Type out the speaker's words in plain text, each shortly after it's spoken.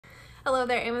Hello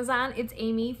there, Amazon. It's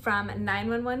Amy from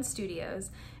 911 Studios,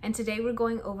 and today we're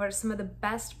going over some of the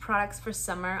best products for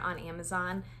summer on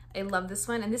Amazon. I love this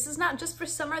one, and this is not just for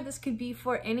summer. This could be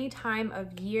for any time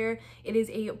of year. It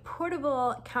is a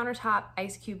portable countertop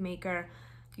ice cube maker.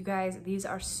 You guys, these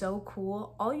are so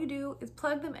cool. All you do is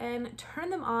plug them in, turn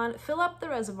them on, fill up the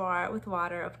reservoir with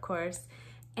water, of course,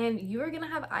 and you are gonna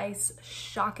have ice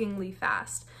shockingly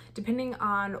fast. Depending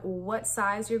on what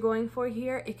size you're going for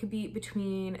here, it could be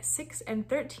between 6 and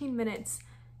 13 minutes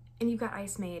and you've got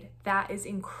ice made. That is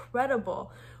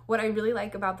incredible. What I really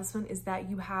like about this one is that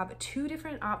you have two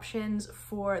different options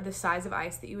for the size of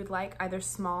ice that you would like, either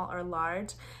small or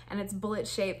large, and it's bullet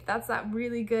shaped. That's that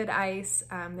really good ice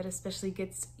that especially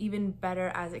gets even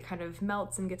better as it kind of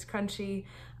melts and gets crunchy.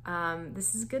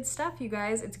 This is good stuff, you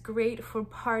guys. It's great for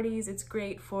parties. It's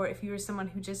great for if you're someone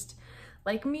who just,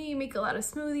 like me, you make a lot of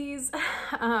smoothies,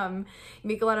 you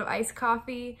make a lot of iced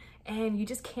coffee, and you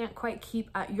just can't quite keep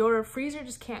your freezer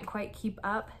just can't quite keep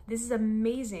up. This is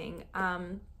amazing.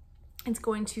 It's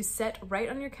going to set right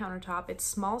on your countertop. It's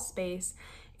small space,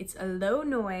 it's a low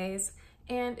noise,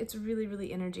 and it's really,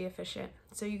 really energy efficient.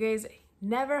 So you guys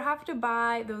never have to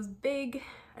buy those big,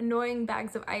 annoying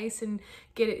bags of ice and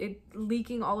get it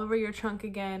leaking all over your trunk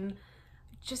again.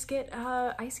 Just get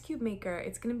a ice cube maker.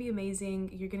 It's gonna be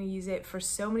amazing. You're gonna use it for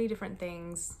so many different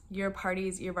things. Your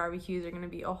parties, your barbecues are gonna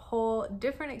be a whole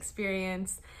different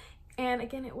experience. And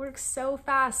again, it works so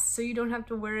fast, so you don't have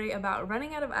to worry about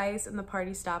running out of ice and the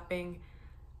party stopping.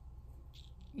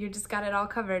 You just got it all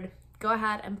covered. Go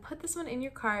ahead and put this one in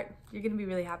your cart. You're gonna be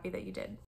really happy that you did.